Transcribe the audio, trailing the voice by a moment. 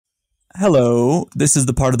Hello, this is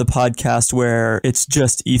the part of the podcast where it's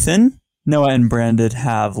just Ethan. Noah and Brandon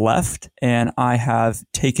have left, and I have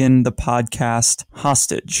taken the podcast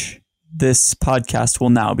hostage. This podcast will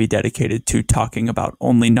now be dedicated to talking about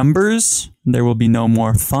only numbers. There will be no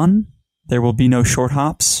more fun. There will be no short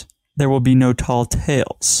hops. There will be no tall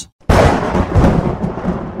tales. For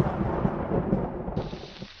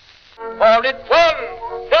it's 1,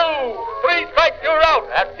 2, 3 strikes, you're out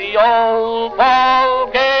at the old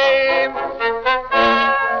ball game.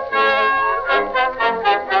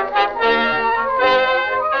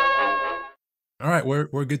 All right,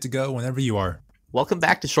 we're good to go whenever you are. Welcome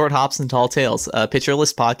back to Short Hops and Tall Tales, a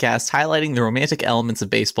pictureless podcast highlighting the romantic elements of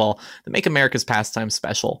baseball that make America's pastime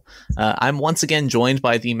special. I'm once again joined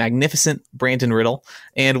by the magnificent Brandon Riddle,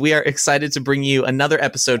 and we are excited to bring you another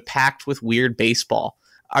episode packed with weird baseball.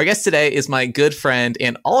 Our guest today is my good friend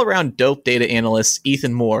and all-around dope data analyst,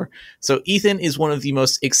 Ethan Moore. So Ethan is one of the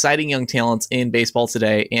most exciting young talents in baseball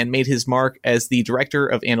today and made his mark as the director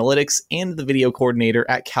of analytics and the video coordinator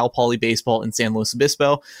at Cal Poly Baseball in San Luis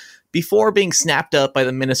Obispo, before being snapped up by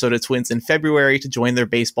the Minnesota Twins in February to join their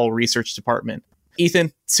baseball research department.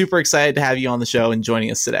 Ethan, super excited to have you on the show and joining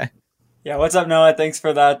us today. Yeah, what's up, Noah? Thanks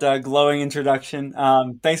for that glowing introduction.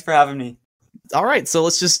 Thanks for having me. All right, so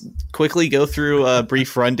let's just quickly go through a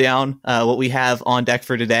brief rundown, what we have on deck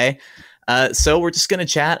for today. So we're just going to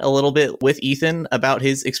chat a little bit with Ethan about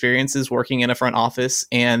his experiences working in a front office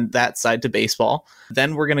and that side to baseball.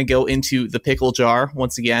 Then we're going to go into the pickle jar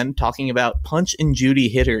once again, talking about punch and Judy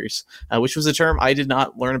hitters, which was a term I did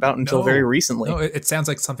not learn about until very recently. No, it sounds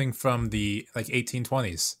like something from the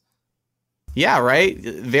 1820s. Yeah, right.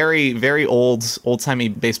 Very, very old-timey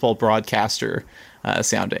baseball broadcaster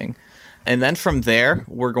sounding. And then from there,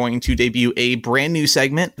 we're going to debut a brand new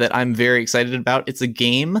segment that I'm very excited about. It's a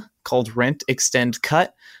game called Rent, Extend,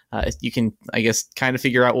 Cut. You can, I guess, kind of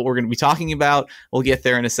figure out what we're going to be talking about. We'll get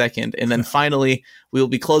there in a second. And then finally, we'll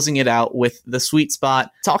be closing it out with the sweet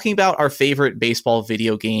spot, talking about our favorite baseball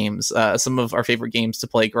video games, some of our favorite games to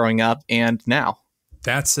play growing up and now.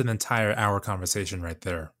 That's an entire hour conversation right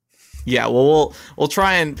there. Yeah, well, we'll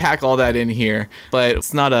try and pack all that in here, but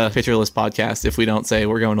it's not a pictureless podcast if we don't say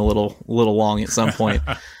we're going a little long at some point.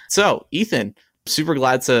 So, Ethan, super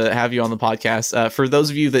glad to have you on the podcast. For those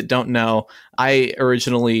of you that don't know, I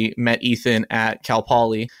originally met Ethan at Cal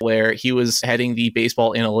Poly, where he was heading the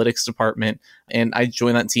baseball analytics department, and I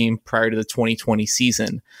joined that team prior to the 2020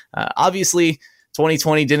 season. Obviously,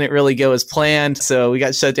 2020 didn't really go as planned, so we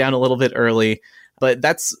got shut down a little bit early, but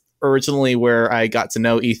that's originally where I got to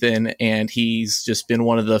know Ethan, and he's just been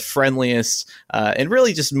one of the friendliest and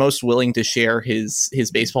really just most willing to share his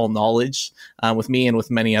baseball knowledge with me and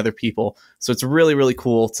with many other people. So it's really, really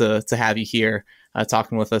cool to have you here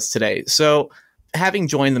talking with us today. So having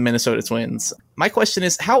joined the Minnesota Twins, my question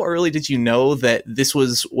is, how early did you know that this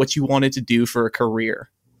was what you wanted to do for a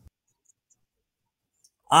career?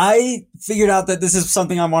 I figured out that this is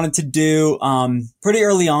something I wanted to do pretty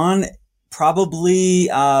early on. Probably,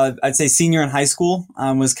 I'd say senior in high school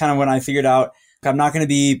was kind of when I figured out I'm not going to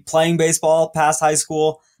be playing baseball past high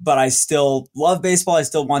school, but I still love baseball. I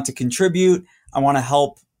still want to contribute. I want to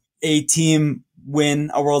help a team win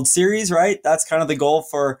a World Series, right? That's kind of the goal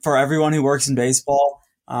for everyone who works in baseball,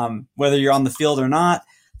 whether you're on the field or not.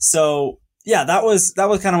 So yeah, that was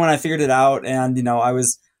kind of when I figured it out. And, I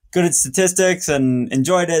was good at statistics and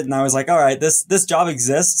enjoyed it. And I was like, all right, this job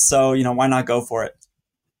exists. So, why not go for it?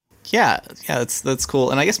 Yeah, that's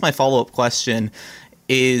cool. And I guess my follow-up question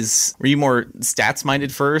is, were you more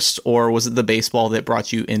stats-minded first, or was it the baseball that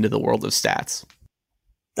brought you into the world of stats?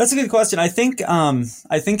 That's a good question. I think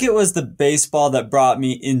it was the baseball that brought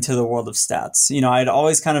me into the world of stats. I'd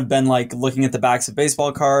always kind of been like looking at the backs of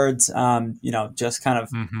baseball cards, just kind of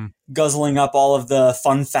guzzling up all of the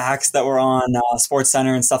fun facts that were on Sports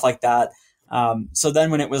Center and stuff like that. So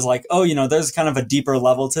then when it was like, there's kind of a deeper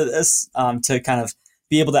level to this, to kind of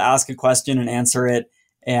be able to ask a question and answer it.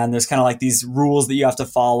 And there's kind of like these rules that you have to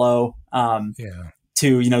follow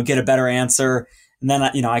to, get a better answer. And then,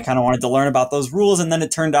 I kind of wanted to learn about those rules. And then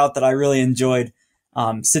it turned out that I really enjoyed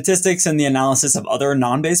statistics and the analysis of other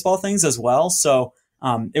non-baseball things as well. So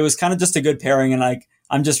it was kind of just a good pairing. And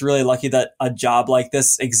I'm just really lucky that a job like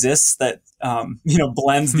this exists that,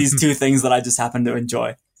 blends these two things that I just happen to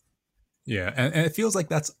enjoy. Yeah. And it feels like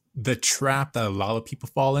that's the trap that a lot of people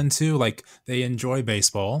fall into. Like, they enjoy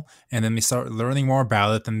baseball and then they start learning more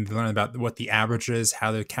about it, and learn about what the average is,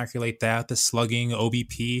 how to calculate that, the slugging,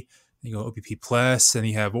 OBP, OBP plus, and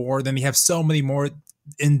you have WAR. Then you have so many more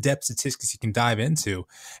in-depth statistics you can dive into,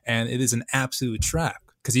 and it is an absolute trap.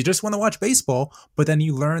 because you just want to watch baseball, but then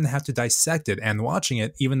you learn how to dissect it. And watching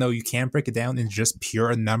it, even though you can't break it down into just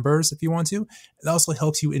pure numbers if you want to, it also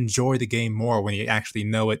helps you enjoy the game more when you actually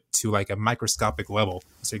know it to like a microscopic level.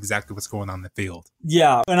 So exactly what's going on in the field.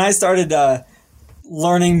 Yeah, when I started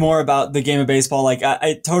learning more about the game of baseball, like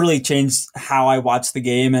I totally changed how I watched the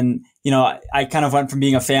game. And, I kind of went from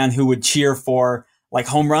being a fan who would cheer for like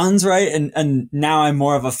home runs, right? And now I'm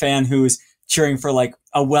more of a fan who's cheering for like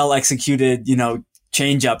a well executed,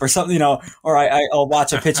 change up or something, or I'll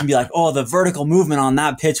watch a pitch and be like, oh, the vertical movement on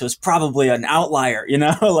that pitch was probably an outlier,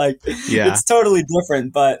 like it's totally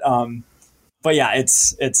different. But yeah,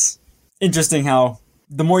 it's interesting how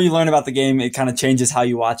the more you learn about the game, it kind of changes how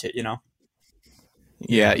you watch it,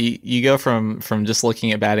 Yeah, you go from just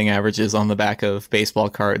looking at batting averages on the back of baseball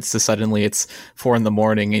cards to suddenly it's 4 a.m.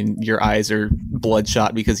 and your eyes are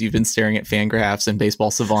bloodshot because you've been staring at Fangraphs and Baseball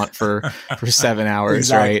Savant for 7 hours,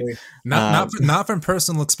 exactly. Right? Not from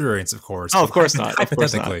personal experience, of course. Oh, of course not.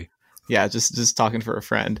 Hypothetically. Yeah, just talking for a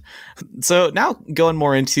friend. So now going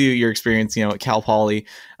more into your experience, at Cal Poly,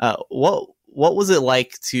 what was it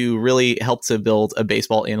like to really help to build a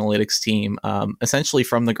baseball analytics team, essentially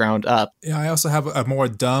from the ground up? Yeah, I also have a more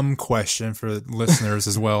dumb question for listeners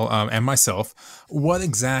as well, and myself. What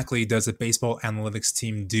exactly does a baseball analytics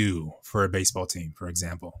team do for a baseball team, for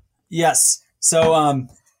example? Yes.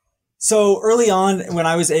 So early on, when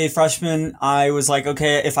I was a freshman, I was like,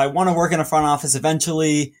 okay, if I want to work in a front office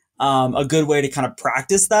eventually, a good way to kind of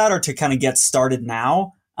practice that or to kind of get started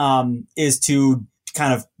now is to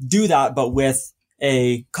kind of do that, but with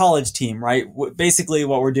a college team, right? Basically,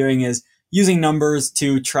 what we're doing is using numbers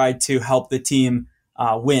to try to help the team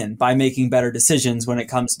win by making better decisions when it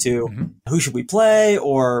comes to who should we play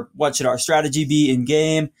or what should our strategy be in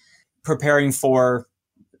game, preparing for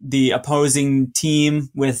the opposing team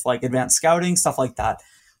with like advanced scouting, stuff like that.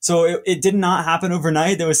 So it did not happen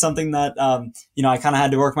overnight. There was something that, I kind of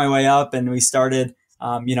had to work my way up, and we started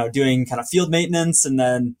doing kind of field maintenance and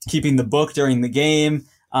then keeping the book during the game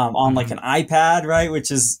on like an iPad, right? Which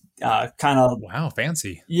is kind of wow,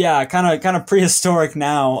 fancy. Yeah, kind of prehistoric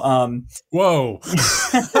now. Whoa,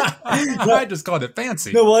 I just called it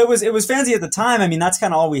fancy. No, well, it was fancy at the time. I mean, that's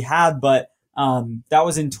kind of all we had, but that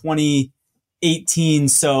was in 2018.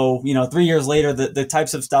 So 3 years later, the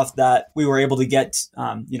types of stuff that we were able to get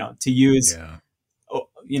to use,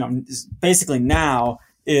 basically now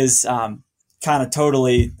is kind of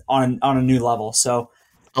totally on a new level. So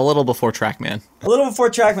a little before TrackMan.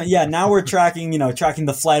 Yeah. Now we're tracking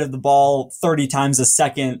the flight of the ball 30 times a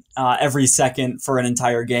second, every second for an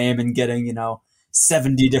entire game and getting,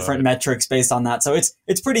 70 different metrics based on that. So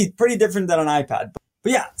it's pretty different than an iPad,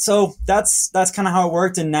 but yeah, so that's kind of how it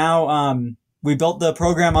worked. And now, we built the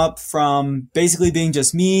program up from basically being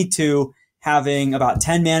just me to having about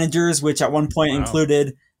 10 managers, which at one point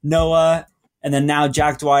included Noah. And then now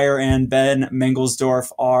Jack Dwyer and Ben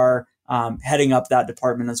Mengelsdorf are heading up that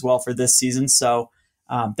department as well for this season. So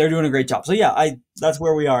they're doing a great job. So yeah, that's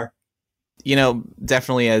where we are.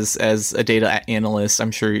 Definitely as a data analyst, I'm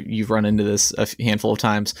sure you've run into this a handful of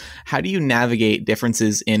times. How do you navigate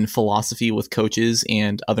differences in philosophy with coaches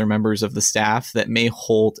and other members of the staff that may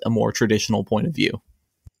hold a more traditional point of view?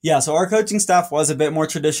 Yeah, so our coaching staff was a bit more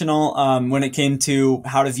traditional when it came to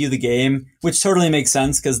how to view the game, which totally makes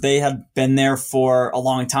sense because they had been there for a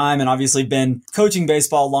long time and obviously been coaching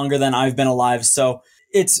baseball longer than I've been alive. So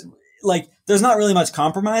it's like there's not really much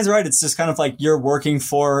compromise, right? It's just kind of like you're working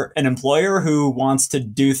for an employer who wants to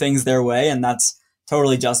do things their way, and that's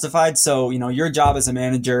totally justified. So, your job as a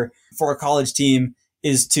manager for a college team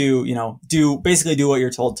is to, do what you're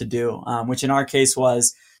told to do, which in our case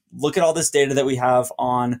was look at all this data that we have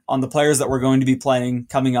on the players that we're going to be playing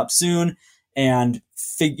coming up soon and,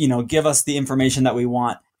 give us the information that we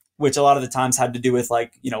want, which a lot of the times had to do with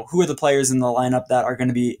like, who are the players in the lineup that are going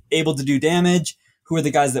to be able to do damage? Who are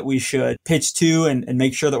the guys that we should pitch to and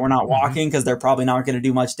make sure that we're not walking because they're probably not going to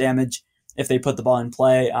do much damage if they put the ball in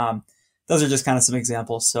play. Those are just kind of some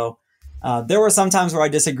examples. So there were some times where I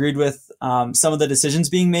disagreed with some of the decisions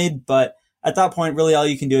being made, but at that point, really all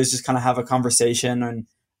you can do is just kind of have a conversation and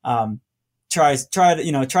try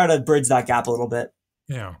to bridge that gap a little bit.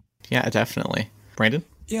 Yeah, definitely. Brandon?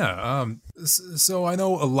 Yeah. So I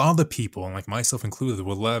know a lot of the people, and like myself included,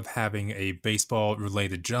 would love having a baseball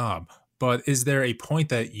related job. But is there a point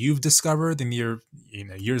that you've discovered in your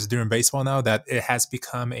years doing baseball now that it has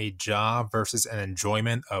become a job versus an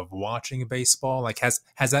enjoyment of watching baseball? Like has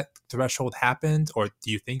that threshold happened, or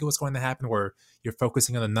do you think it was going to happen where you're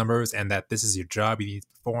focusing on the numbers and that this is your job you need to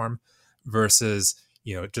perform versus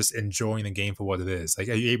just enjoying the game for what it is? Like,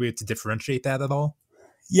 are you able to differentiate that at all?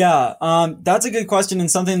 Yeah, that's a good question, and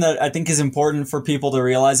something that I think is important for people to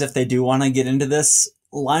realize if they do want to get into this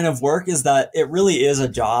line of work is that it really is a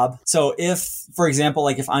job. So if, for example,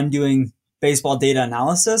 like if I'm doing baseball data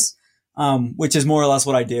analysis, which is more or less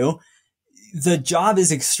what I do, the job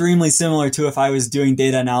is extremely similar to if I was doing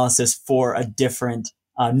data analysis for a different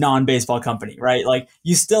non-baseball company, right? Like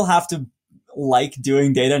you still have to like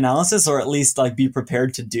doing data analysis, or at least like be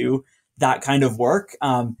prepared to do that kind of work.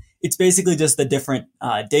 It's basically just the different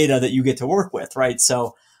data that you get to work with, right?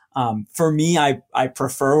 So for me, I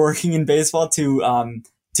prefer working in baseball to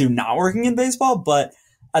not working in baseball, but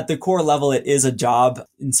at the core level, it is a job.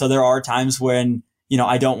 And so there are times when,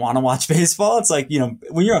 I don't want to watch baseball. It's like,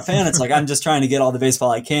 when you're a fan, it's like, I'm just trying to get all the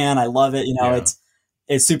baseball I can. I love it.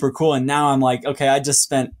 It's super cool. And now I'm like, okay, I just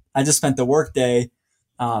spent the work day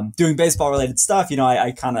doing baseball related stuff.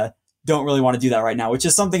 I kind of don't really want to do that right now, which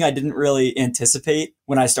is something I didn't really anticipate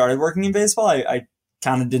when I started working in baseball. I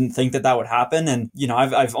kind of didn't think that would happen. And,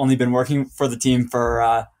 I've only been working for the team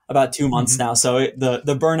for about 2 months now. So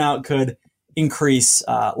the burnout could increase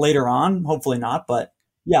later on. Hopefully not. But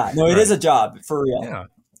yeah, no, it is a job for real. Yeah.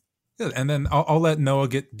 Good. And then I'll let Noah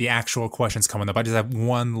get the actual questions coming up. I just have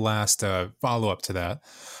one last follow-up to that.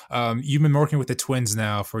 You've been working with the Twins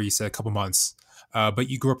now for, you said, a couple months, but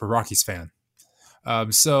you grew up a Rockies fan.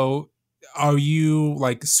 So are you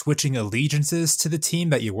like switching allegiances to the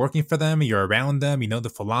team that you're working for them? You're around them, you know the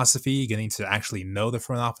philosophy, getting to actually know the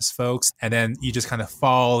front office folks, and then you just kind of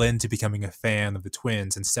fall into becoming a fan of the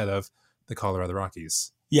Twins instead of the Colorado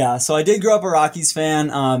Rockies. Yeah, so I did grow up a Rockies fan.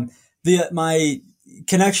 My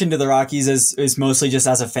connection to the Rockies is mostly just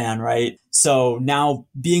as a fan, right? So now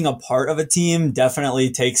being a part of a team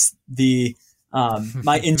definitely takes the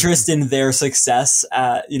my interest in their success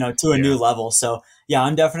to a new level. So yeah,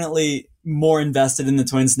 I'm definitely more invested in the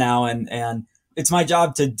Twins now, and it's my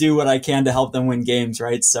job to do what I can to help them win games,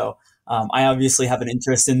 right? So I obviously have an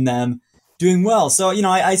interest in them doing well. So,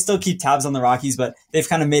 I still keep tabs on the Rockies, but they've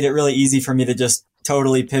kind of made it really easy for me to just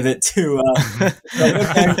totally pivot to,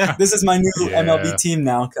 okay, this is my new MLB team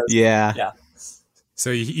now. Yeah.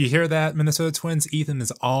 So you hear that, Minnesota Twins? Ethan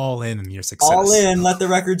is all in your success. All in, let the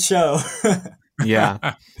record show.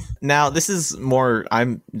 Yeah. Now, this is more,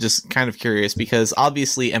 I'm just kind of curious because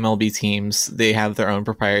obviously MLB teams, they have their own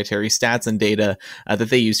proprietary stats and data that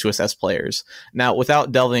they use to assess players. Now,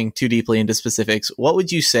 without delving too deeply into specifics, what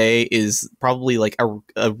would you say is probably like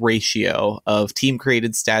a ratio of team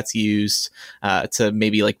created stats used to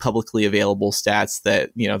maybe like publicly available stats that,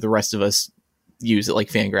 the rest of us use it like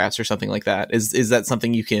Fangraphs or something like that? Is that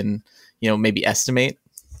something you can, maybe estimate?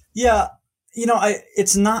 Yeah.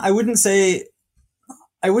 I wouldn't say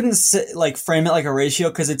like frame it like a ratio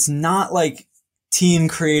because it's not like team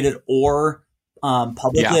created or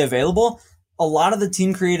publicly available. A lot of the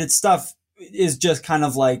team created stuff is just kind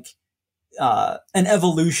of like an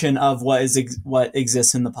evolution of what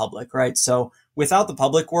exists in the public, right? So without the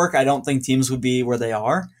public work, I don't think teams would be where they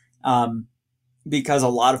are because a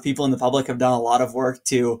lot of people in the public have done a lot of work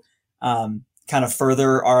to kind of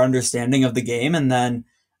further our understanding of the game. And then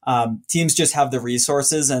teams just have the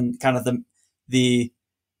resources and kind of the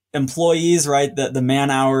employees, right? The man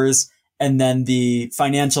hours, and then the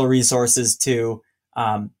financial resources to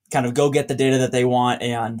kind of go get the data that they want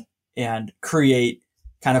and create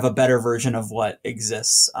kind of a better version of what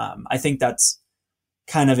exists. I think that's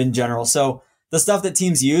kind of in general. So the stuff that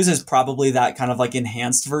teams use is probably that kind of like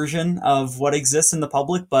enhanced version of what exists in the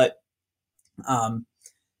public. But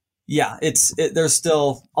there's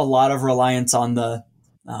still a lot of reliance on the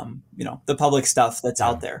public stuff that's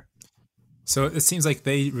out there. So it seems like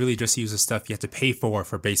they really just use the stuff you have to pay for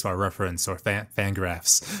Baseball Reference or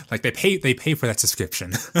Fangraphs. Like they pay for that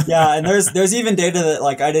subscription. Yeah, and there's even data that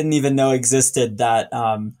like I didn't even know existed that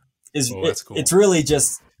that's cool. It's really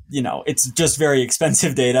just it's just very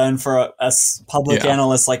expensive data, and for a public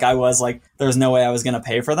analyst like I was, like there's no way I was going to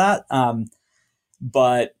pay for that.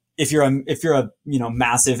 But if you're a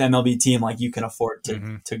massive MLB team, like you can afford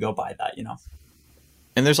to go buy that.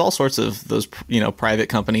 And there's all sorts of those, private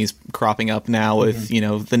companies cropping up now with,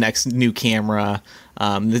 the next new camera.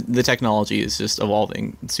 The technology is just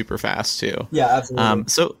evolving super fast too. Yeah, absolutely.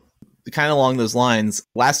 So kind of along those lines,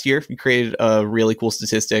 last year you created a really cool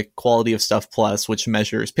statistic, Quality of Stuff Plus, which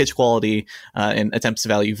measures pitch quality and attempts to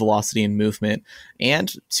value velocity and movement.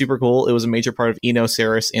 And super cool, it was a major part of Eno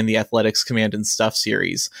Saris and the Athletics Command and Stuff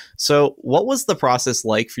series. So what was the process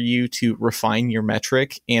like for you to refine your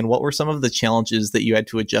metric, and what were some of the challenges that you had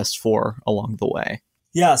to adjust for along the way?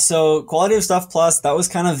 Yeah, so Quality of Stuff Plus, that was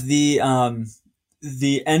kind of the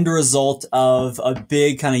end result of a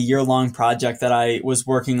big kind of year-long project that I was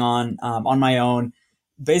working on my own,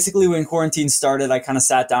 basically when quarantine started, I kind of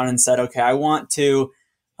sat down and said, okay, I want to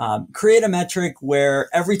create a metric where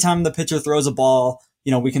every time the pitcher throws a ball,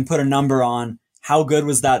 we can put a number on how good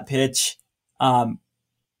was that pitch,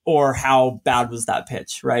 or how bad was that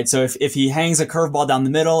pitch, right? So if he hangs a curveball down the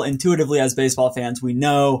middle, intuitively as baseball fans, we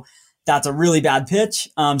know that's a really bad pitch.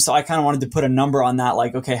 So I kind of wanted to put a number on that,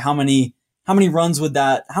 like, okay, how many runs would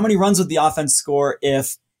the offense score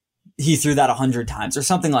if he threw that 100 times or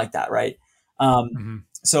something like that, right?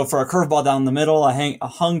 So for a curveball down the middle, a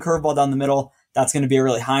hung curveball down the middle, that's going to be a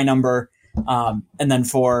really high number. And then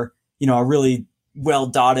for, a really well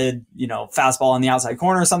dotted, fastball on the outside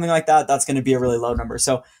corner or something like that, that's going to be a really low number.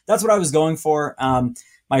 So that's what I was going for.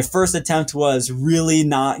 My first attempt was really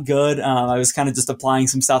not good. I was kind of just applying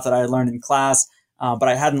some stuff that I had learned in class, but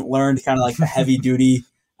I hadn't learned kind of like the heavy duty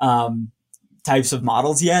types of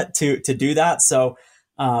models yet to do that. So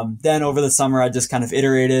then over the summer, I just kind of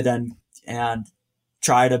iterated and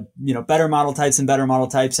try to, better model types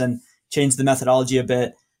and change the methodology a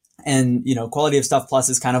bit. And, quality of stuff plus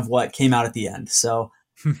is kind of what came out at the end. So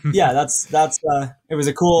yeah, that's it was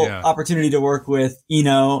a cool opportunity to work with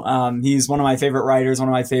Eno. He's one of my favorite writers, one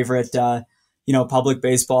of my favorite, public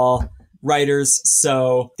baseball writers.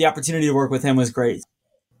 So the opportunity to work with him was great.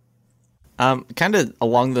 Kind of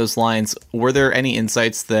along those lines, were there any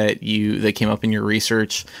insights that came up in your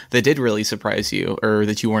research that did really surprise you or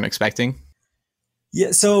that you weren't expecting?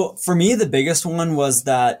 Yeah. So for me, the biggest one was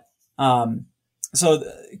that, so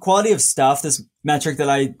the quality of stuff, this metric that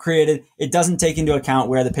I created, it doesn't take into account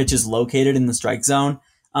where the pitch is located in the strike zone.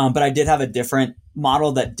 But I did have a different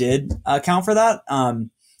model that did account for that,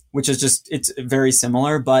 which is it's very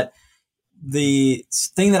similar. But the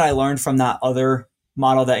thing that I learned from that other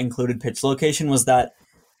model that included pitch location was that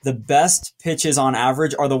the best pitches on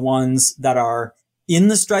average are the ones that are in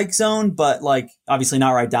the strike zone, but like obviously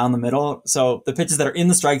not right down the middle. So the pitches that are in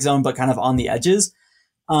the strike zone, but kind of on the edges.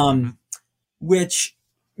 Which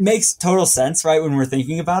makes total sense, right, when we're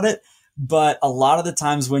thinking about it. But a lot of the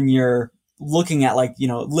times when you're looking at like,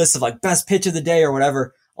 lists of like best pitch of the day or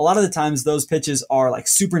whatever, a lot of the times those pitches are like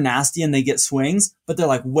super nasty and they get swings, but they're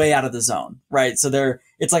like way out of the zone, right? So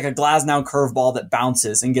it's like a Glasnow curveball that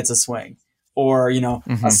bounces and gets a swing, or,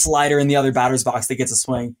 a slider in the other batter's box that gets a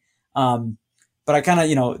swing. But I kind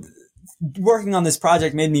of, working on this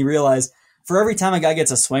project made me realize for every time a guy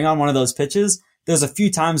gets a swing on one of those pitches, there's a few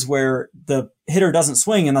times where the hitter doesn't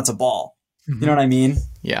swing and that's a ball. You know what I mean?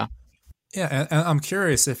 Yeah. Yeah. And I'm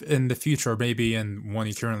curious if in the future, or maybe in one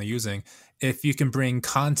you're currently using, if you can bring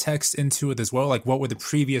context into it as well. Like what were the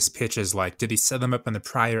previous pitches like? Did he set them up in the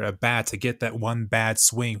prior at bat to get that one bad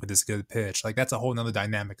swing with this good pitch? Like that's a whole nother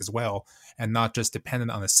dynamic as well. And not just dependent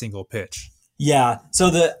on a single pitch. Yeah.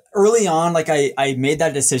 So early on, like I made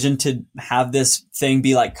that decision to have this thing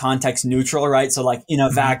be like context neutral, right? So like in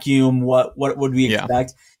a vacuum, what would we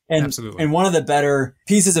expect? And absolutely. And one of the better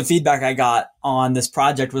pieces of feedback I got on this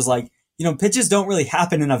project was like, pitches don't really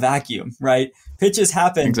happen in a vacuum, right? Pitches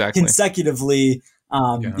happen consecutively.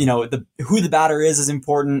 Who the batter is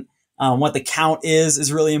important. What the count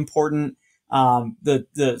is really important.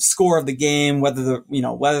 The score of the game, whether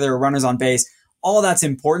there are runners on base, all that's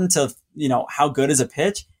important to, how good is a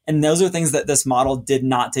pitch. And those are things that this model did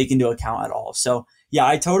not take into account at all. So yeah,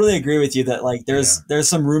 I totally agree with you that like there's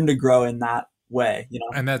some room to grow in that way,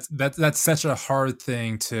 And that's such a hard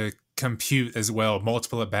thing to compute as well.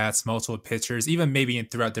 Multiple at bats, multiple pitchers, even maybe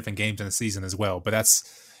throughout different games in the season as well. But that's,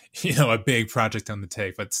 a big project on the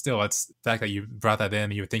take. But still, it's the fact that you brought that in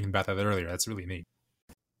and you were thinking about that earlier. That's really neat.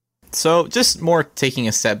 So just more taking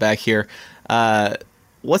a step back here.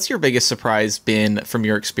 What's your biggest surprise been from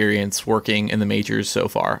your experience working in the majors so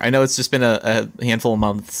far? I know it's just been a handful of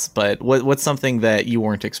months, but what's something that you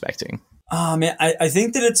weren't expecting? Man, I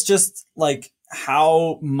think that it's just like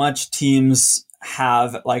how much teams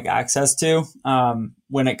have like access to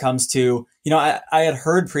when it comes to, I had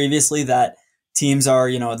heard previously that teams are,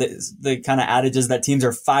 the kind of adage is that teams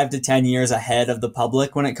are 5 to 10 years ahead of the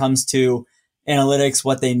public when it comes to analytics,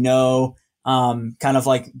 what they know, kind of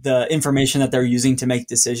like the information that they're using to make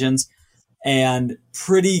decisions. And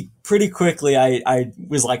pretty quickly, I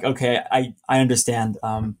was like, okay, I understand,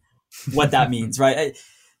 what that means, right?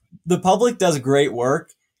 The public does great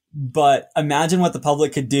work, but imagine what the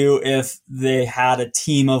public could do if they had a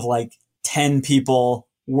team of like 10 people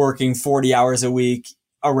working 40 hours a week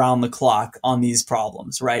around the clock on these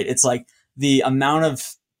problems, right? It's like the amount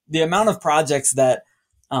of projects that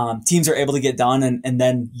teams are able to get done and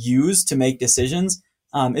then use to make decisions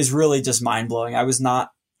is really just mind blowing. I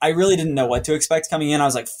really didn't know what to expect coming in. I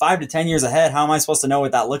was like 5 to 10 years ahead. How am I supposed to know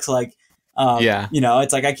what that looks like?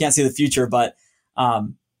 It's like, I can't see the future, but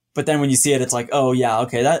but then when you see it, it's like, oh yeah,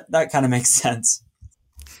 okay, that kind of makes sense.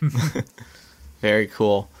 Very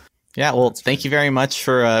cool. Yeah, well, thank you very much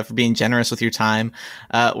for being generous with your time.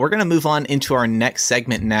 We're going to move on into our next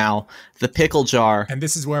segment now, the pickle jar. And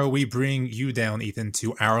this is where we bring you down, Ethan,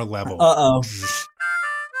 to our level. Uh-oh.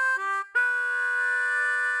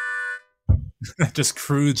 Just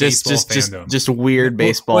crude baseball fandom. Just weird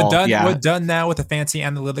baseball. We're done now with the fancy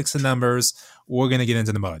analytics and numbers. We're going to get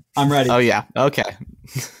into the mud. I'm ready. Oh, yeah. Okay.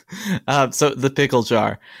 So the pickle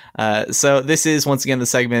jar. So this is, once again, the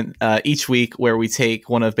segment each week where we take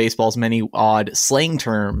one of baseball's many odd slang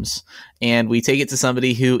terms and we take it to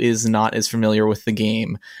somebody who is not as familiar with the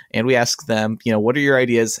game. And we ask them, what are your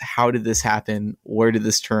ideas? How did this happen? Where did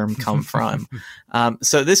this term come from?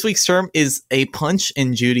 So this week's term is a punch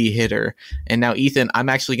and Judy hitter. And now, Ethan, I'm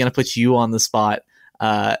actually going to put you on the spot.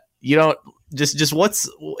 Just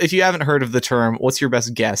if you haven't heard of the term, what's your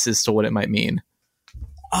best guess as to what it might mean?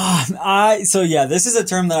 This is a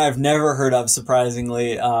term that I've never heard of,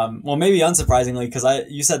 surprisingly. Well, maybe unsurprisingly, because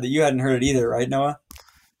you said that you hadn't heard it either, right, Noah?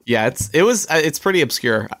 Yeah, it's pretty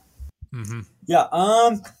obscure. Mm-hmm. Yeah,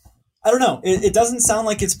 I don't know. It doesn't sound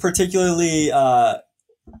like it's particularly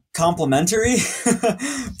complimentary.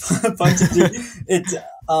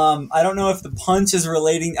 I don't know if the punch is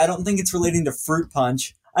relating. I don't think it's relating to fruit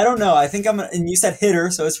punch. I don't know. I think and you said hitter,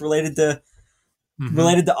 so it's related to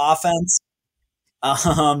offense.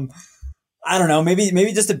 I don't know.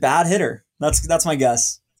 Maybe just a bad hitter. That's my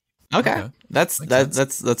guess. Okay. That's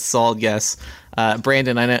a solid guess.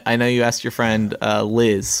 Brandon, I know you asked your friend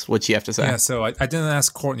Liz what you have to say. Yeah, so I didn't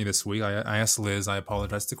ask Courtney this week. I asked Liz. I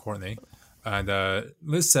apologize to Courtney. And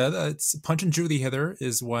Liz said it's punch and Judy hitter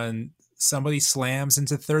is when somebody slams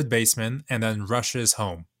into third baseman and then rushes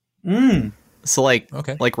home. So like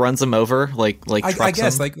runs him over, like I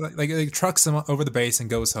guess him? like trucks him over the base and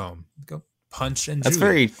goes home. Go punch and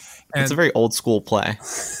Judy. That's a very old school play.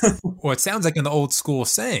 Well, it sounds like an old school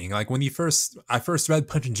saying. Like when I first read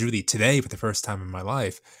Punch and Judy today for the first time in my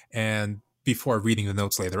life, and before reading the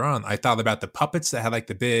notes later on, I thought about the puppets that had like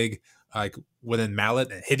the big like wooden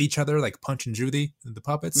mallet and hit each other like Punch and Judy, the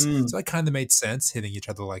puppets. So it kind of made sense hitting each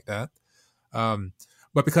other like that.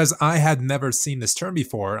 But because I had never seen this term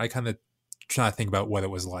before, I kind of trying to think about what it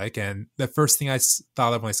was like, and the first thing I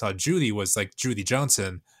thought of when I saw Judy was like Judy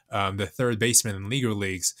Johnson, the third baseman in leaguer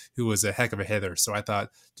leagues, who was a heck of a hitter. So I thought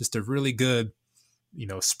just a really good,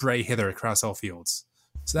 spray hitter across all fields.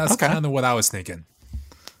 So that's kind of what I was thinking.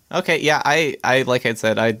 Okay, yeah, I like I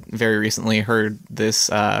said, I very recently heard this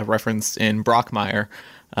referenced in Brockmire,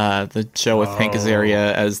 the show with Hank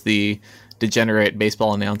Azaria as the degenerate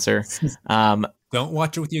baseball announcer. Don't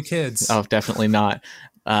watch it with your kids. Oh, definitely not.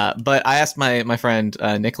 But I asked my friend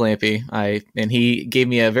Nick Lampy, and he gave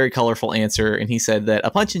me a very colorful answer, and he said that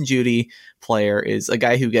a Punch and Judy player is a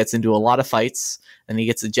guy who gets into a lot of fights, and he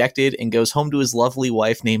gets ejected and goes home to his lovely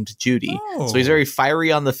wife named Judy. Oh. So he's very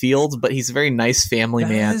fiery on the field, but he's a very nice family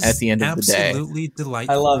man at the end of the day. Absolutely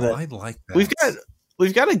delightful. I love it. I like that.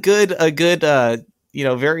 We've got a good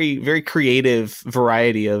very very creative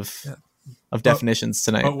variety of definitions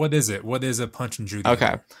tonight. But what is it? What is a Punch and Judy?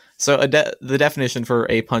 Okay. So the definition for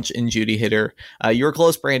a punch and Judy hitter, you're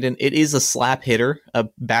close, Brandon. It is a slap hitter, a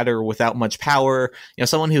batter without much power.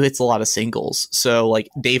 Someone who hits a lot of singles. So like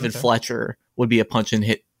David Fletcher would be a punch and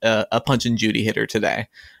Judy hitter today.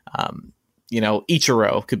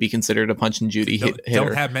 Ichiro could be considered a punch and Judy hitter.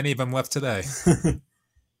 Don't have many of them left today.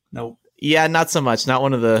 Nope. Yeah, not so much. Not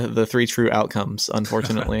one of the three true outcomes,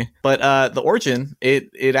 unfortunately. But the origin,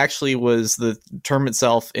 it actually was the term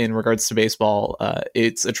itself in regards to baseball.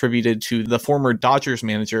 It's attributed to the former Dodgers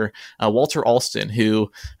manager, Walter Alston,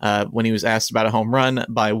 who, when he was asked about a home run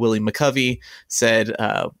by Willie McCovey, said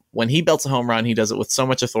when he belts a home run, he does it with so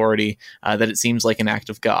much authority that it seems like an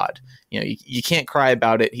act of God. You can't cry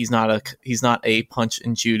about it. He's not a Punch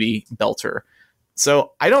and Judy belter.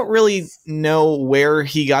 So I don't really know where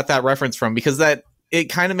he got that reference from, because it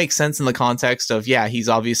kind of makes sense in the context of, he's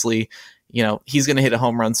obviously, he's going to hit a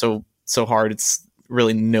home run so hard. It's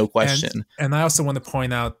really no question. And I also want to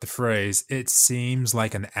point out the phrase, it seems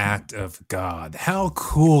like an act of God. How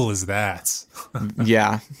cool is that?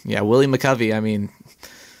 Yeah. Willie McCovey. I mean,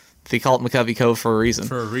 they call it McCovey Cove for a reason.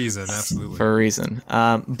 For a reason, absolutely. For a reason.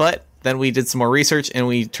 But then we did some more research, and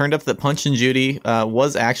we turned up that Punch and Judy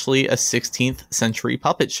was actually a 16th century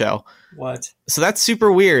puppet show. What? So that's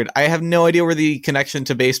super weird. I have no idea where the connection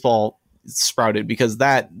to baseball sprouted, because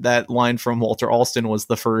that line from Walter Alston was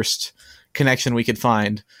the first connection we could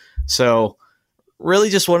find. So really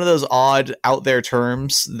just one of those odd out there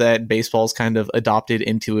terms that baseball's kind of adopted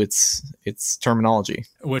into its terminology.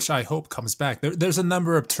 Which I hope comes back. There's a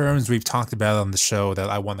number of terms we've talked about on the show that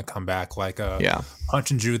I want to come back, like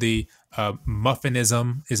Punch and Judy,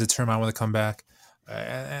 muffinism is a term I want to come back.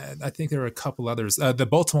 And I think there are a couple others. The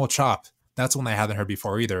Baltimore Chop, that's one I hadn't heard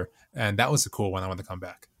before either, and that was a cool one I want to come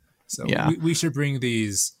back. So we should bring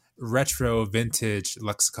these retro vintage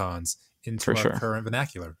lexicons into our current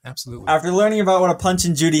vernacular. Absolutely. After learning about what a Punch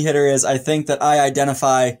and Judy hitter is, I think that I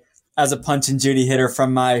identify as a Punch and Judy hitter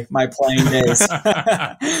from my playing days.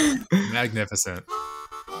 Magnificent.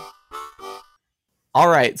 All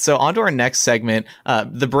right, so on to our next segment,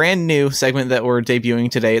 the brand new segment that we're debuting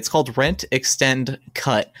today. It's called Rent, Extend,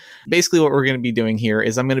 Cut. Basically, what we're going to be doing here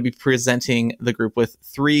is I'm going to be presenting the group with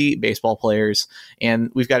 3 baseball players, and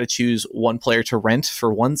we've got to choose one player to rent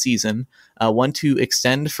for one season, one to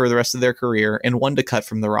extend for the rest of their career, and one to cut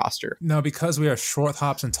from the roster. Now, because we are short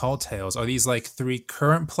hops and tall tales, are these like 3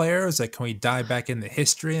 current players? Like, can we dive back into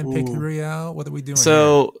history and pick 3 out? What are we doing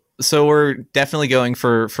here? So we're definitely going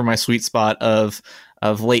for my sweet spot of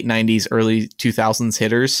late 90s, early 2000s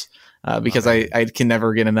hitters, because I can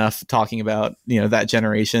never get enough talking about, that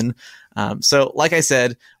generation. So like I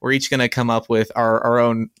said, we're each going to come up with our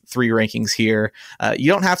own 3 rankings here.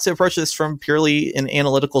 You don't have to approach this from purely an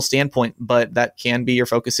analytical standpoint, but that can be your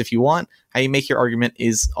focus if you want. How you make your argument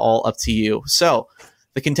is all up to you. So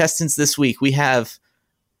the contestants this week, we have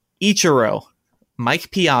Ichiro,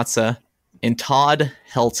 Mike Piazza, and Todd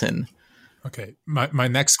Helton. Okay, my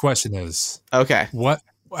next question is, okay,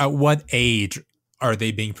 at what age are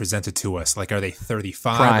they being presented to us? Like, are they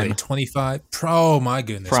 35? Prime. Are they 25? Oh my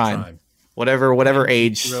goodness, prime. Whatever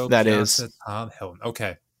age that is. Todd Helton.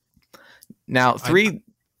 Okay. Now, 3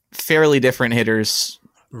 fairly different hitters,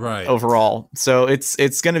 right? Overall, so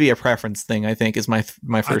it's going to be a preference thing. I think is my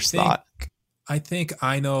first thought. I think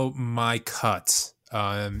I know my cut.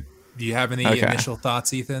 Do you have any initial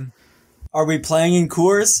thoughts, Ethan? Are we playing in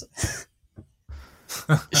Coors?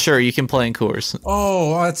 Sure, you can play in Coors.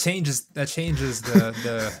 Oh, that changes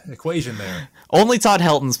the equation there. Only Todd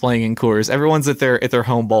Helton's playing in Coors. Everyone's at their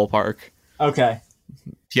home ballpark. Okay.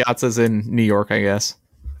 Piazza's in New York, I guess.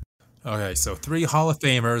 Okay, so 3 Hall of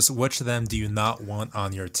Famers. Which of them do you not want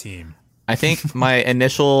on your team? I think my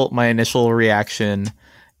initial reaction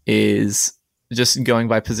is just going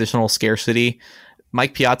by positional scarcity.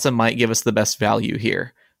 Mike Piazza might give us the best value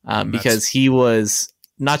here. Because he was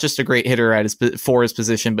not just a great hitter for his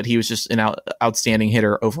position, but he was just an outstanding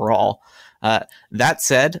hitter overall. That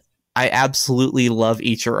said, I absolutely love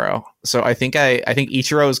Ichiro. So I think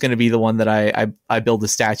Ichiro is going to be the one that I build a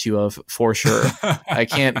statue of for sure. I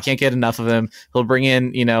can't get enough of him. He'll bring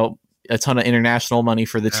in, a ton of international money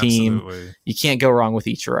for the team. Absolutely. You can't go wrong with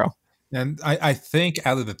Ichiro. And I think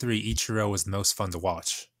out of the 3, Ichiro was the most fun to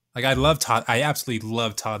watch. Like, I absolutely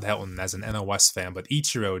love Todd Helton as an NOS fan, but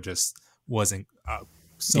Ichiro just wasn't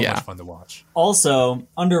so much fun to watch. Also,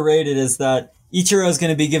 underrated is that Ichiro is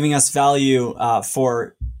going to be giving us value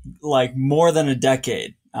for like more than a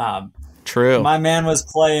decade. True. My man was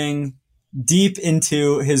playing deep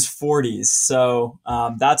into his 40s, so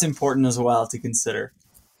that's important as well to consider.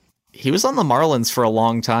 He was on the Marlins for a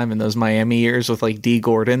long time in those Miami years with like D.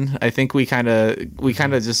 Gordon. I think we kind of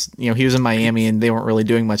just, he was in Miami and they weren't really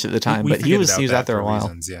doing much at the time, but he was out there a while.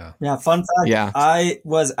 Reasons, yeah. Fun fact. Yeah. I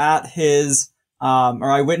was at his,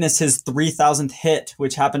 I witnessed his 3,000th hit,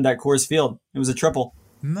 which happened at Coors Field. It was a triple.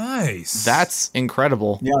 Nice. That's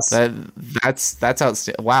incredible. Yes. That's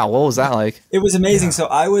outstanding. Wow. What was that like? It was amazing. Yeah. So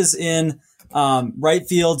I was in right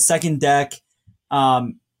field, second deck.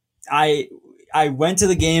 I went to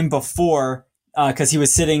the game before because he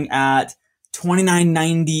was sitting at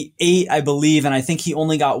 29.98, I believe, and I think he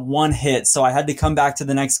only got 1 hit. So I had to come back to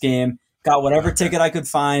the next game, got whatever ticket I could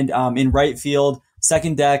find in right field,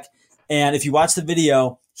 second deck. And if you watch the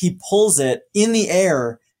video, he pulls it in the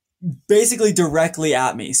air, basically directly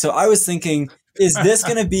at me. So I was thinking, is this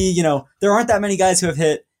going to be, there aren't that many guys who have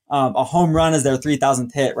hit a home run as their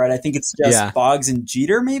 3,000th hit, right? I think it's just Boggs and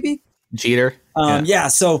Jeter, maybe? Jeter. Yeah.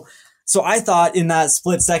 So I thought in that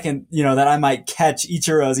split second, that I might catch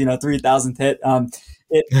Ichiro's, 3,000th hit.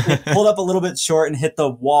 It pulled up a little bit short and hit the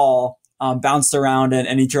wall, bounced around,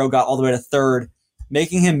 and Ichiro got all the way to third,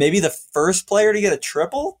 making him maybe the first player to get a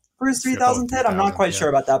triple for his 3,000th hit. I'm not quite sure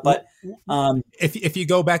about that, but if you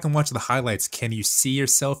go back and watch the highlights, can you see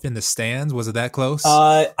yourself in the stands? Was it that close?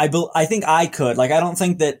 I think I could. Like, I don't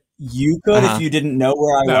think that you could if you didn't know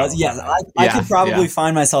where I was. Yes, I could probably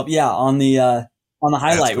find myself, on the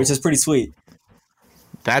highlight, cool. Which is pretty sweet.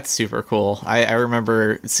 That's super cool. I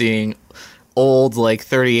remember seeing old, like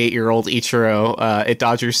 38-year-old Ichiro at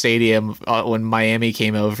Dodger Stadium when Miami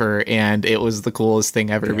came over, and it was the coolest thing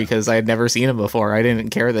ever because I had never seen him before. I didn't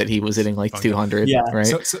care that he was hitting like 200. Yeah.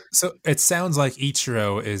 Right. So it sounds like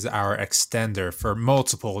Ichiro is our extender for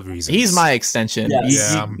multiple reasons. He's my extension.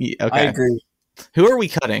 Yes. Okay. I agree. Who are we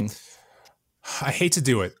cutting? I hate to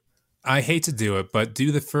do it. But due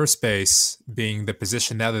to the first base being the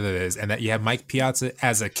position now that it is, and that you have Mike Piazza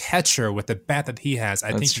as a catcher with the bat that he has,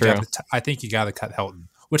 I think you got to cut Helton,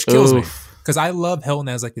 which kills me because I love Helton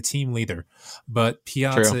as like the team leader, but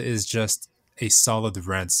Piazza is just a solid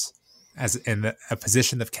rent as in a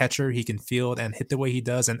position of catcher. He can field and hit the way he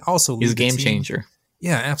does, and also he's a game changer.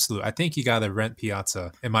 Yeah, absolutely. I think you got to rent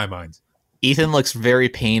Piazza in my mind. Ethan looks very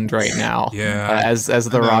pained right now. Yeah, as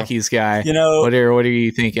the Rockies guy. You know, what are you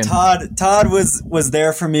thinking? Todd was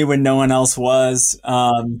there for me when no one else was.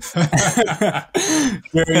 During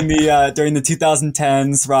the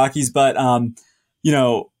 2010s Rockies, but you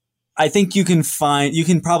know, I think you can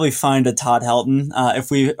probably find a Todd Helton if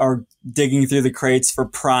we are digging through the crates for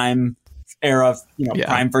prime era,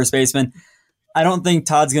 prime first baseman. I don't think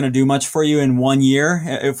Todd's going to do much for you in 1 year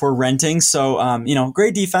if we're renting. So,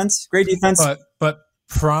 great defense. But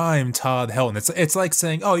prime Todd Helton. It's like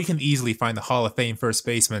saying, oh, you can easily find the Hall of Fame first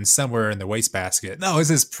baseman somewhere in the wastebasket. No, it's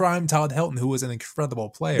this prime Todd Helton who was an incredible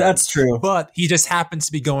player. That's true. But he just happens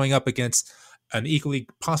to be going up against an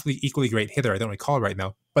possibly equally great hitter. I don't recall right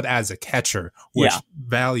now, but as a catcher, which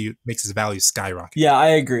makes his value skyrocket. Yeah, I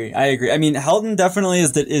agree. I mean, Helton definitely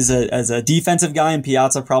is a defensive guy, and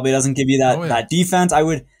Piazza probably doesn't give you that defense.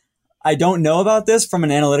 I don't know about this from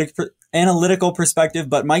an analytical perspective,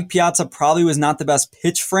 but Mike Piazza probably was not the best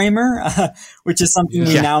pitch framer, which is something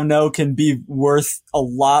we now know can be worth a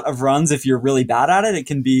lot of runs if you're really bad at it. It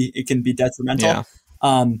can be detrimental.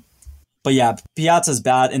 Yeah. But yeah, Piazza's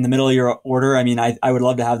bat in the middle of your order. I mean, I would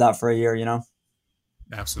love to have that for a year,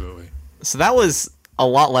 Absolutely. So that was a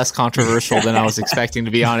lot less controversial than I was expecting,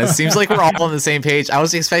 to be honest. Seems like we're all on the same page. I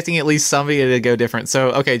was expecting at least somebody to go different.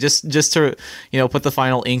 So, okay, just to, put the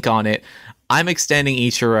final ink on it, I'm extending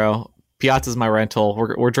Ichiro. Piazza's my rental.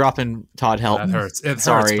 We're dropping Todd Helton. That hurts. It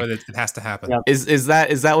hurts, but it has to happen. Yep. Is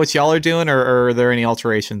that what y'all are doing, or are there any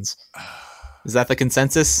alterations? Is that the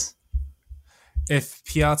consensus? If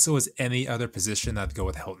Piazza was any other position, I'd go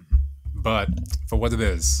with Helton. But for what it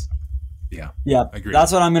is, yeah, agree.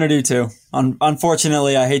 That's what I'm going to do too.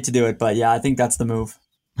 Unfortunately, I hate to do it, but yeah, I think that's the move.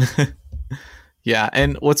 Yeah,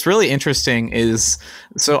 and what's really interesting is,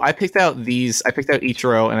 so I picked out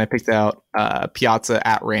Ichiro and I picked out Piazza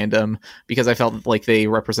at random because I felt like they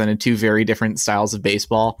represented two very different styles of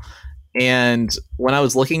baseball. And when I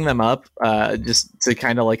was looking them up, just to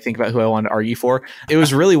kind of like think about who I wanted to argue for, it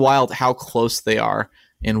was really wild how close they are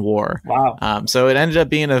in WAR. Wow. So it ended up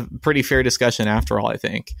being a pretty fair discussion after all, I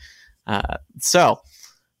think. So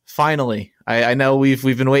finally, I know we've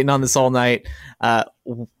been waiting on this all night.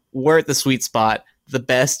 We're at the sweet spot. The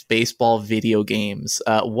best baseball video games.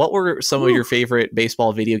 What were some of your favorite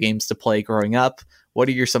baseball video games to play growing up? What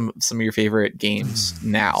are some of your favorite games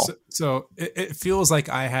now? So it feels like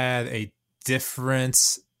I had a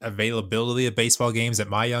different availability of baseball games at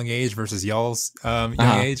my young age versus y'all's young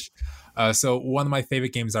age. So one of my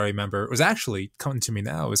favorite games I remember was actually coming to me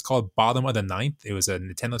now. It was called Bottom of the Ninth. It was a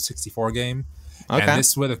Nintendo 64 game. Okay. And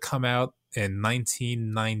this would have come out in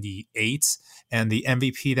 1998. And the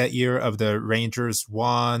MVP that year of the Rangers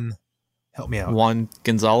won... Help me out. Juan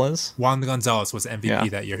Gonzalez was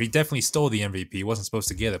MVP that year. He definitely stole the MVP. He wasn't supposed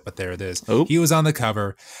to get it, but there it is. Oop. He was on the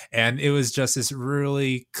cover, and it was just this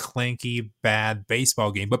really clanky, bad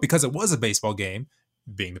baseball game. But because it was a baseball game,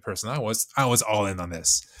 being the person I was all in on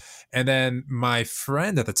this. And then my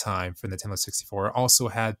friend at the time for Nintendo 64 also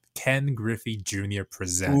had Ken Griffey Jr.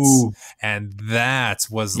 Presents. Ooh. And that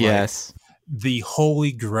was like the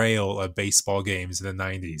holy grail of baseball games in the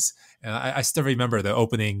 90s. And I still remember the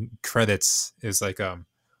opening credits is like,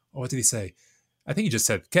 what did he say? I think he just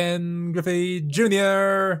said Ken Griffey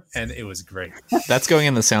Jr. And it was great. That's going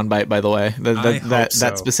in the soundbite, by the way.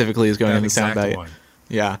 That specifically is going in the soundbite. One.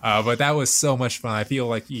 Yeah. But that was so much fun. I feel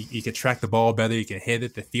like you could track the ball better. You can hit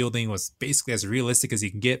it. The fielding was basically as realistic as you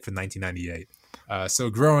can get for 1998. So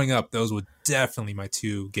growing up, those were definitely my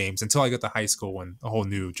two games until I got to high school when a whole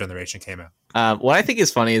new generation came out. What I think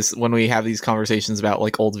is funny is when we have these conversations about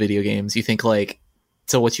like old video games, you think like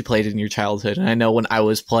to what you played in your childhood. And I know when I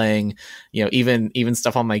was playing, even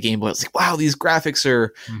stuff on my Game Boy, I was like, wow, these graphics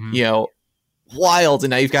are, wild.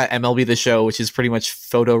 And now you've got MLB The Show, which is pretty much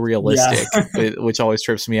photorealistic, which always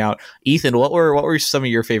trips me out. Ethan, what were some of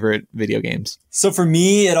your favorite video games? So for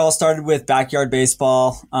me, it all started with Backyard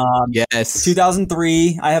Baseball. Yes.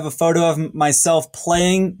 2003. I have a photo of myself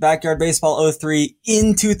playing Backyard Baseball 03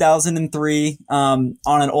 in 2003 on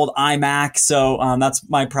an old iMac. So that's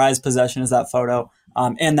my prized possession, is that photo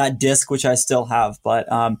and that disc, which I still have. But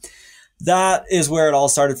that is where it all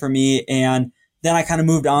started for me. And then I kind of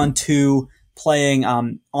moved on to playing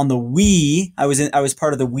on the Wii. I was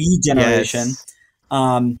part of the Wii generation.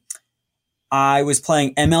 Yes. I was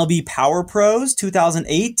playing MLB Power Pros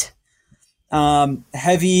 2008.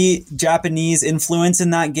 Heavy Japanese influence in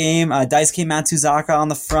that game. Daisuke Matsuzaka on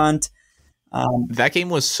the front. That game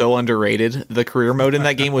was so underrated. The career mode in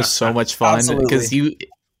that game was so much fun because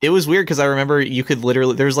it was weird because I remember you could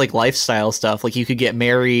literally, there's like lifestyle stuff. Like you could get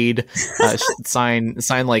married, sign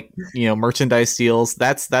like, merchandise deals.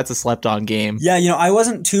 That's a slept on game. Yeah. I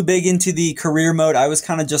wasn't too big into the career mode. I was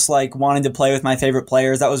kind of just like wanting to play with my favorite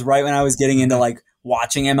players. That was right when I was getting into like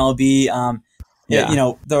watching MLB.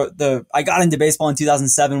 I got into baseball in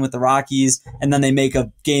 2007 with the Rockies, and then they make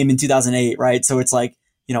a game in 2008. Right. So it's like,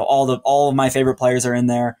 all of my favorite players are in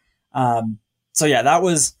there. So yeah, that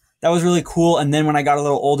was really cool. And then when I got a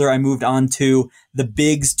little older, I moved on to the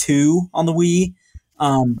Bigs 2 on the Wii.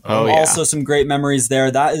 Also some great memories there.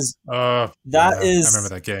 I remember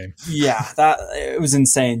that game. Yeah, it was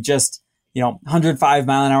insane. Just, 105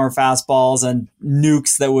 mile an hour fastballs and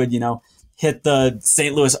nukes that would, hit the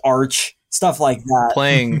St. Louis Arch, stuff like that.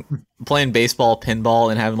 Playing baseball, pinball,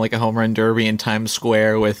 and having like a home run derby in Times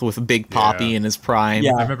Square with Big Papi in his prime.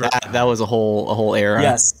 Yeah, I remember that was a whole era.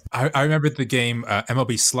 Yes, I remember the game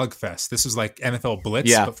MLB Slugfest. This was like NFL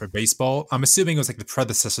Blitz, but for baseball. I'm assuming it was like the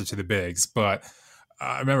predecessor to the Bigs, but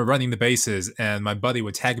I remember running the bases, and my buddy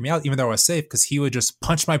would tag me out, even though I was safe, because he would just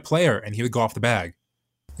punch my player, and he would go off the bag.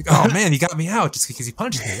 Like, oh man, he got me out just because he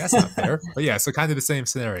punched me. That's not fair. But yeah, so kind of the same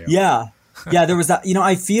scenario. Yeah. Yeah, there was that.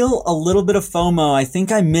 I feel a little bit of FOMO. I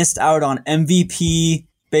think I missed out on MVP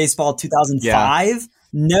Baseball 2005. Yeah.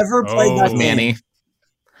 Never played that game. Manny.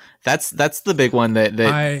 That's the big one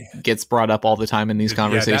that gets brought up all the time in these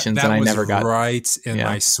conversations, that and I never got right in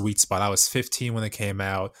my sweet spot. I was 15 when it came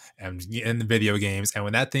out, and in the video games. And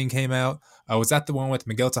when that thing came out, was that the one with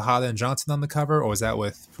Miguel Tejada and Johnson on the cover, or was that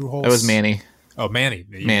with Pujols? It was Manny. Oh, Manny.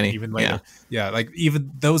 Even later. Yeah, like even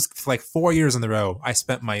those, like 4 years in a row, I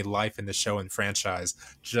spent my life in the show and franchise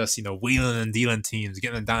just, wheeling and dealing teams,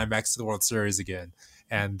 getting the Diamondbacks to the World Series again.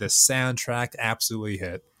 And the soundtrack absolutely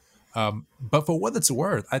hit. But for what it's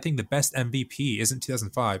worth, I think the best MVP isn't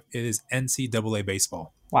 2005. It is NCAA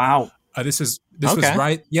baseball. Wow. This was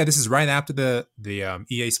right. Yeah, this is right after the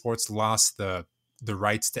EA Sports lost the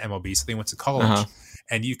rights to MLB, so they went to college,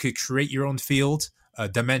 and you could create your own field.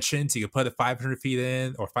 Dimensions, you could put it 500 feet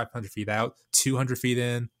in or 500 feet out, 200 feet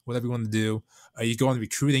in, whatever you want to do. You go on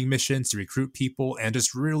recruiting missions to recruit people and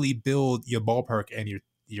just really build your ballpark and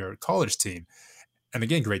your college team. And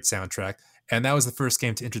again, great soundtrack. And that was the first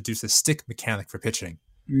game to introduce a stick mechanic for pitching.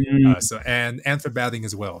 And for batting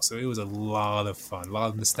as well. So it was a lot of fun, a lot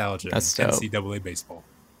of nostalgia. That's in dope. NCAA baseball.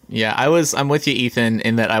 Yeah, I'm with you, Ethan,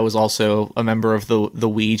 in that I was also a member of the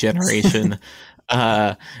Wii generation.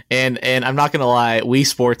 And I'm not gonna lie, Wii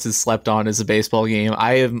Sports is slept on as a baseball game.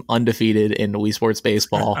 I am undefeated in Wii Sports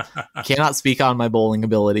baseball. Cannot speak on my bowling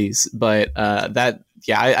abilities, but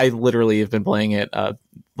I literally have been playing it the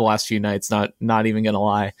last few nights. Not even gonna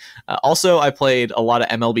lie. Also, I played a lot of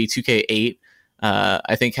MLB 2K8.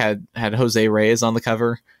 I think had Jose Reyes on the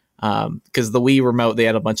cover. Because the Wii remote, they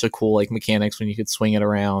had a bunch of cool like mechanics when you could swing it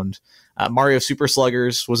around. Mario Super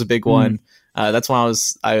Sluggers was a big one. That's when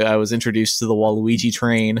I was introduced to the Waluigi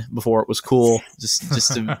train before it was cool,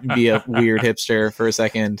 just to be a weird hipster for a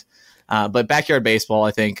second. But Backyard Baseball,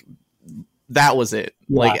 I think that was it.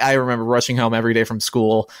 Yeah. Like I remember rushing home every day from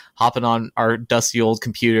school, hopping on our dusty old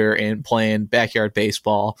computer and playing Backyard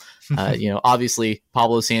Baseball. Obviously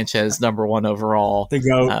Pablo Sanchez, #1 overall. The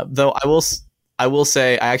GOAT. Though I will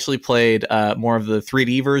say I actually played more of the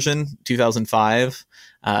 3D version, 2005.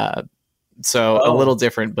 A little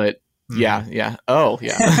different, but yeah. Oh,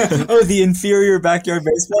 yeah. Oh, the inferior Backyard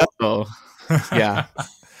Baseball? Oh, yeah.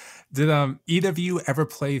 Did either of you ever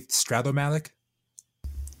play Stratomatic?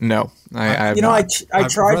 No, I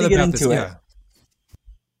tried to get into it. Yeah.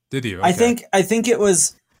 Did you? Okay. I think it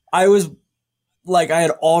was, I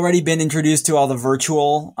had already been introduced to all the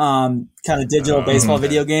virtual kind of digital baseball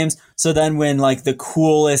video games. So then when like the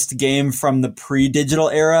coolest game from the pre-digital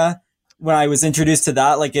era, when I was introduced to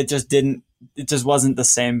that, like it just wasn't the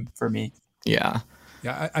same for me. Yeah.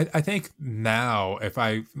 Yeah, I think now if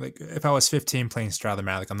I was 15 playing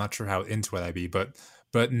Stratomatic, I'm not sure how into it I'd be, but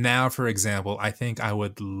now, for example, I think I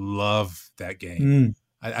would love that game. Mm.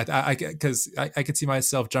 Because I could see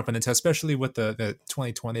myself jumping into, especially with the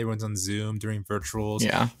 2020, everyone's on Zoom doing virtuals.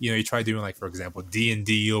 Yeah. You try doing, like, for example,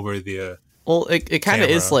 D&D over the Well, it kind of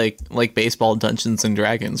is like baseball Dungeons and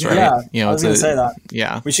Dragons, right? Yeah, I was going to say that.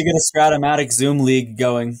 Yeah. We should get a Stratomatic Zoom League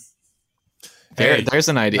going. There's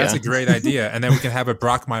an idea. That's a great idea. And then we can have a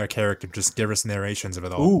Brockmeyer character just give us narrations of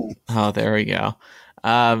it all. Ooh. Oh, there we go.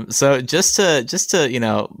 So just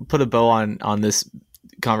to put a bow on this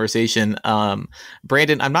conversation,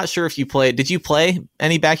 Brandon, I'm not sure if did you play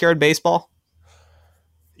any backyard baseball?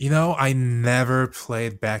 I never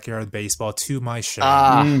played backyard baseball, to my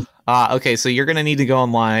shame. Okay, so you're gonna need to go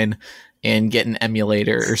online and get an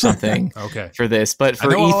emulator or something okay. for this. But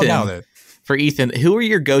for Ethan, who are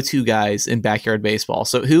your go-to guys in backyard baseball?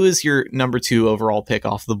 So who is your number 2 overall pick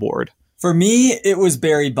off the board? For me, it was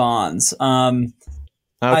Barry Bonds. Okay.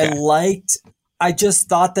 I just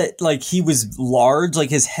thought that, like, he was large, like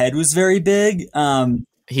his head was very big.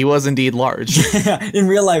 He was indeed large. In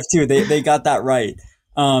real life too. They got that right.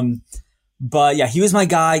 But yeah, he was my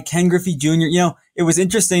guy. Ken Griffey Jr. It was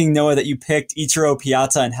interesting, Noah, that you picked Ichiro,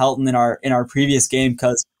 Piazza, and Helton in our previous game,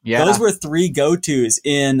 because those were 3 go-tos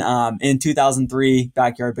in 2003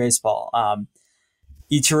 backyard baseball.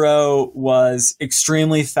 Ichiro was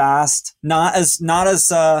extremely fast, not as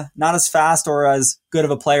fast or as good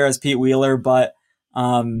of a player as Pete Wheeler, but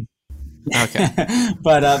okay.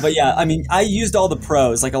 but yeah, I mean, I used all the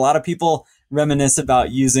pros. Like, a lot of people reminisce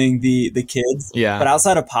about using the kids. Yeah. But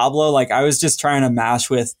outside of Pablo, like, I was just trying to mash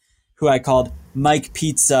with who I called Mike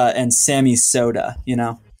Pizza and Sammy Soda,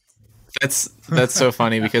 That's so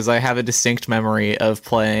funny, because I have a distinct memory of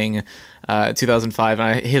playing 2005, and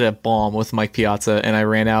I hit a bomb with Mike Piazza, and I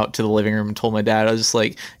ran out to the living room and told my dad, I was just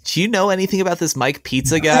like, do you know anything about this Mike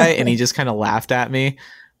Pizza guy? And he just kind of laughed at me.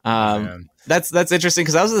 That's interesting,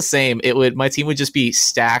 because I was the same. My team would just be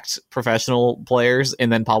stacked professional players,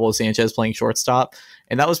 and then Pablo Sanchez playing shortstop,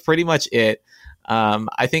 and that was pretty much it.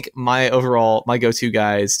 I think my go-to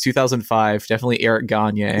guys, 2005, definitely Eric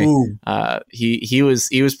Gagne. He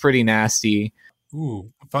was pretty nasty.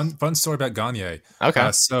 Ooh, fun story about Gagne.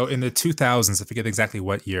 Okay. So in the 2000s, I forget exactly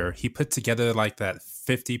what year, he put together like that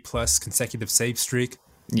 50-plus consecutive save streak.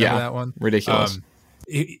 Remember that one? Ridiculous.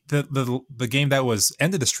 The game that was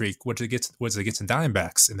ended the streak was against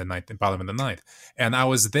Diamondbacks in the ninth, and bottom of the ninth, and I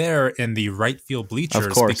was there in the right field bleachers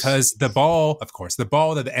because the ball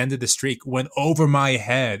that ended the streak went over my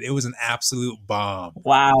head. It was an absolute bomb.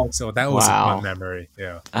 Wow! So that was a fun memory.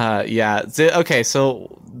 Yeah. Yeah. Okay.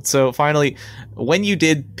 So finally, when you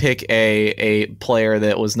did pick a player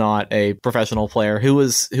that was not a professional player, who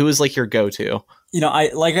was like your go-to?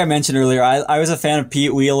 Like I mentioned earlier, I was a fan of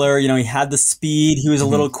Pete Wheeler. He had the speed. He was a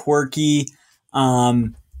little quirky. My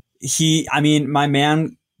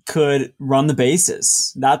man could run the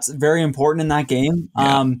bases. That's very important in that game.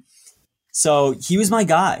 Yeah. So he was my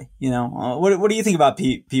guy. What do you think about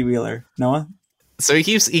Pete Wheeler, Noah? So he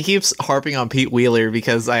keeps harping on Pete Wheeler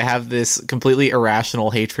because I have this completely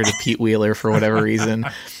irrational hatred of Pete Wheeler for whatever reason.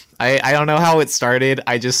 I don't know how it started.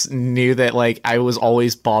 I just knew that, like, I was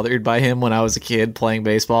always bothered by him when I was a kid playing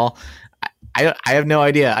baseball. I have no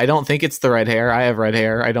idea. I don't think it's the red hair. I have red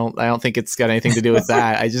hair. I don't think it's got anything to do with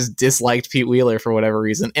that. I just disliked Pete Wheeler for whatever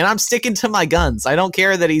reason, and I'm sticking to my guns. I don't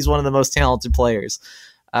care that he's one of the most talented players.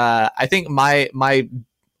 I think my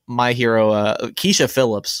hero, Keisha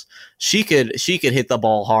Phillips, she could hit the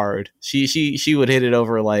ball hard. She would hit it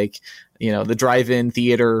over, like, the drive-in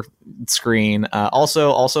theater screen.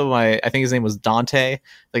 Also I think his name was Dante,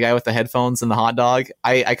 the guy with the headphones and the hot dog.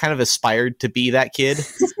 I kind of aspired to be that kid.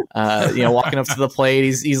 Walking up to the plate,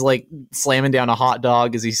 he's like slamming down a hot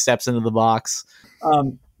dog as he steps into the box.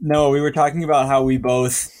 No, we were talking about how we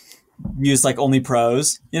both used, like, only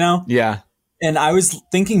pros, Yeah. And I was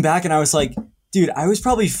thinking back, and I was like, dude, I was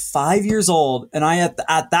probably 5 years old, and I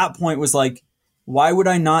at that point was like, why would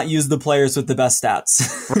I not use the players with the best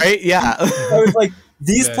stats? Right? Yeah. I was like,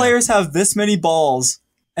 these players have this many balls,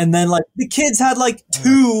 and then, like, the kids had like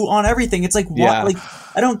 2 on everything. It's like, what? Yeah. Like,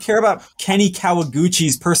 I don't care about Kenny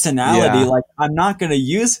Kawaguchi's personality. Yeah. Like, I'm not going to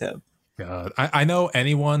use him. God, I know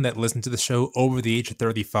anyone that listened to the show over the age of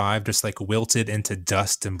 35 just, like, wilted into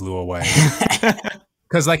dust and blew away.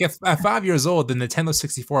 Because, like, at 5 years old, the Nintendo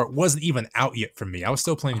 64 wasn't even out yet for me. I was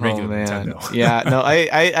still playing regular Nintendo. Yeah, no,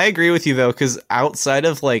 I agree with you, though, because outside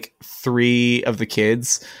of, like, 3 of the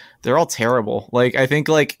kids, they're all terrible. Like, I think,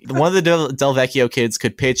 like, one of the Del Vecchio kids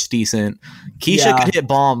could pitch decent. Keisha could hit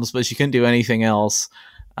bombs, but she couldn't do anything else.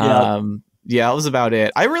 Yeah, that was about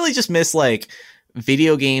it. I really just miss, like,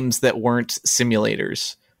 video games that weren't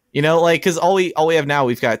simulators. You know, like, because all we have now,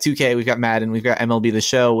 we've got 2K, we've got Madden, we've got MLB The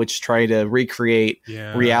Show, which try to recreate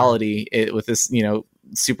reality with this,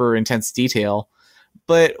 super intense detail.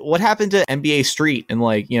 But what happened to NBA Street and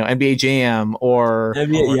NBA Jam or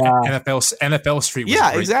NFL Street? Was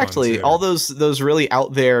yeah, exactly. All those really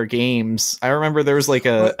out there games. I remember there was like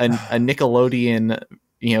a Nickelodeon,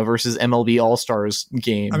 versus MLB All Stars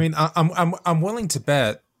game. I mean, I'm willing to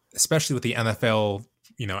bet, especially with the NFL,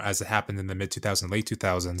 as it happened in the mid 2000s, late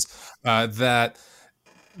 2000s, that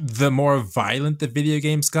the more violent the video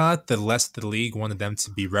games got, the less the league wanted them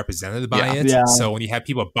to be represented by it. Yeah. So when you have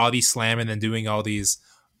people body slamming and doing all these,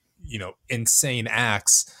 insane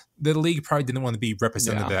acts, the league probably didn't want to be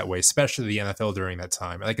represented that way, especially the NFL during that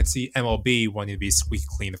time. And I could see MLB wanting to be squeaky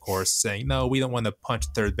clean, of course, saying, no, we don't want to punch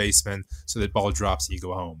third baseman so the ball drops and you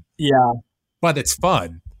go home. Yeah. But it's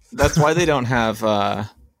fun. That's why they don't have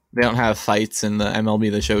fights in the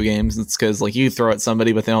MLB The Show games. It's because you throw at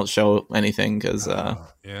somebody, but they don't show anything. Because I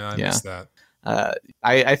missed that.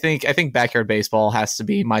 I think backyard baseball has to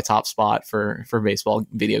be my top spot for baseball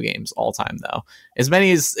video games all time, though. As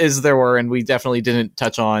many as there were, and we definitely didn't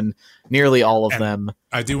touch on nearly all of them.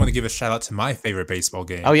 I do want to give a shout out to my favorite baseball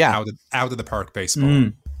game. Oh yeah, out of the park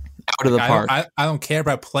baseball. Out of the park. I don't care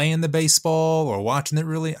about playing the baseball or watching it,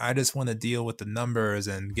 really. I just want to deal with the numbers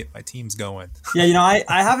and get my teams going. Yeah,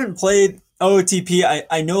 I haven't played OOTP.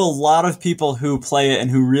 I know a lot of people who play it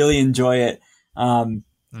and who really enjoy it. And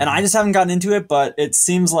I just haven't gotten into it, but it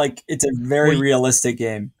seems like it's a very realistic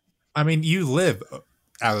game. I mean, you live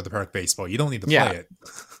out of the park baseball. You don't need to play it.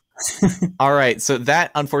 All right, so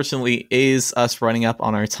that unfortunately is us running up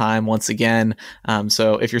on our time once again.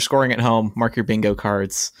 So if you're scoring at home, mark your bingo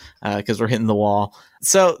cards because we're hitting the wall.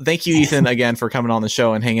 So thank you, Ethan, again for coming on the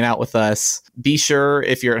show and hanging out with us. Be sure,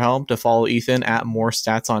 if you're at home, to follow Ethan at More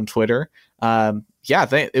Stats on Twitter.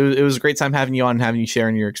 It was a great time having you on and having you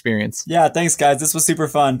sharing your experience. Yeah, thanks, guys. This was super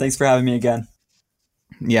fun. Thanks for having me again.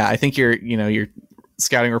 Yeah, I think your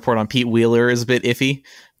scouting report on Pete Wheeler is a bit iffy,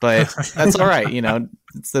 but that's all right.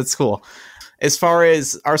 That's cool. As far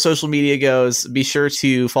as our social media goes, be sure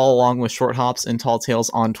to follow along with Short Hops and Tall Tales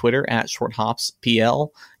on Twitter at ShortHopsPL.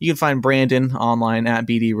 You can find Brandon online at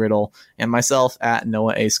BD Riddle and myself at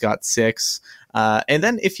Noah A. Scott 6. And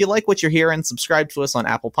then if you like what you're hearing, subscribe to us on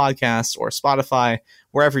Apple Podcasts or Spotify,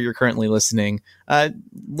 wherever you're currently listening.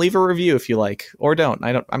 Leave a review if you like, or don't.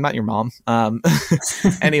 I'm not your mom.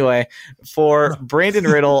 Anyway, for Brandon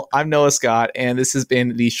Riddle, I'm Noah Scott, and this has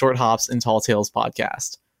been the Short Hops and Tall Tales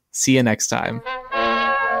podcast. See you next time.